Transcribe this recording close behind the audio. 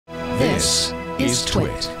This is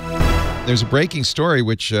TWiT. There's a breaking story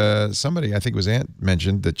which somebody, I think it was Ant,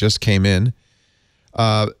 mentioned that just came in.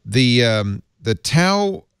 The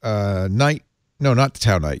Tau Knight, no, not the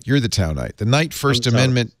Tau Knight. You're the Tau Knight. The Knight First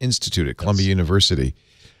Amendment Institute at Columbia University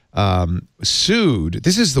sued.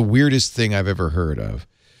 This is the weirdest thing I've ever heard of.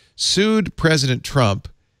 Sued President Trump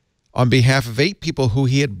on behalf of 8 people who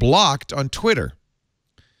he had blocked on Twitter.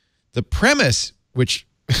 The premise, which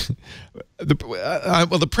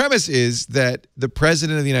the premise is that the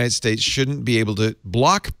President of the United States shouldn't be able to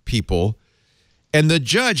block people, and the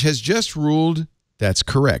judge has just ruled that's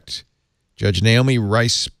correct. Judge Naomi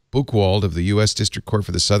Rice Buchwald of the U.S. District Court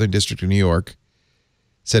for the Southern District of New York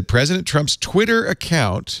said President Trump's Twitter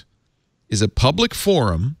account is a public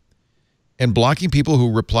forum, and blocking people who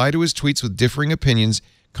reply to his tweets with differing opinions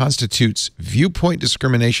constitutes viewpoint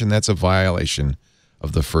discrimination. That's a violation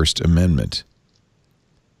of the First Amendment.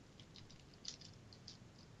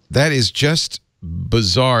 That is just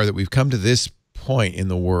bizarre that we've come to this point in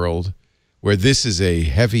the world where this is a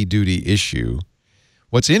heavy-duty issue.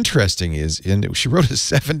 What's interesting is, and she wrote a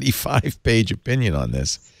 75-page opinion on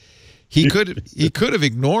this, he could have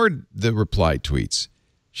ignored the reply tweets.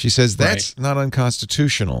 She says that's not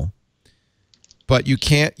unconstitutional, but you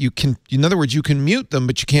can, in other words, you can mute them,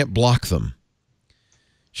 but you can't block them.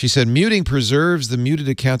 She said muting preserves the muted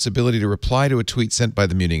account's ability to reply to a tweet sent by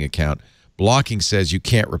the muting account. Blocking says you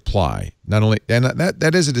can't reply. Not only, and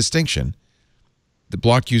that is a distinction. The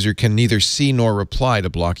blocked user can neither see nor reply to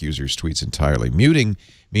blocked users' tweets entirely. Muting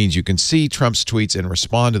means you can see Trump's tweets and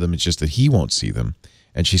respond to them. It's just that he won't see them.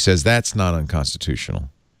 And she says that's not unconstitutional.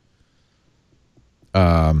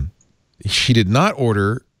 She did not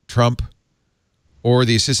order Trump or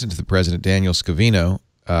the assistant to the president, Daniel Scavino,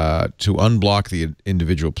 to unblock the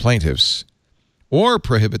individual plaintiffs or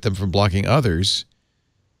prohibit them from blocking others.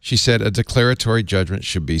 She said a declaratory judgment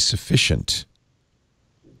should be sufficient.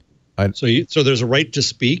 So there's a right to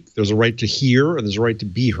speak, there's a right to hear, and there's a right to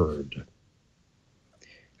be heard.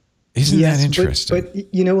 Isn't that interesting?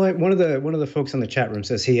 But you know what? One of the folks on the chat room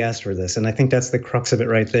says he asked for this, and I think that's the crux of it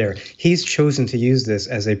right there. He's chosen to use this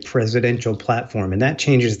as a presidential platform, and that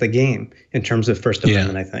changes the game in terms of First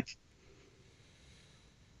Amendment, I think.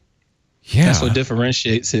 Yeah. That's what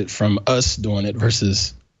differentiates it from us doing it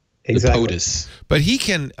versus the POTUS. But he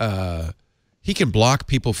can block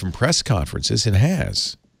people from press conferences and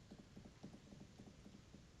has.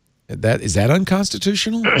 Is that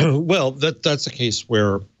unconstitutional? Well, that's a case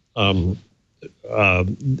where, again,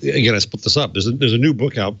 I split this up. There's a new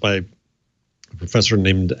book out by a professor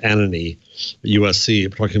named Anani at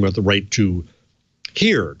USC talking about the right to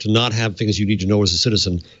hear, to not have things you need to know as a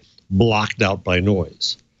citizen blocked out by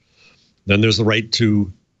noise. Then there's the right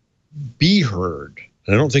to be heard.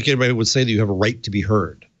 And I don't think anybody would say that you have a right to be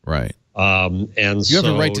heard. Right. And you have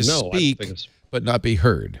a right to speak, but not be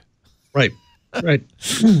heard. Right. Right.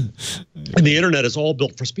 And the internet is all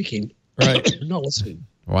built for speaking. Right. Not listening.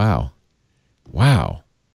 Wow. Wow.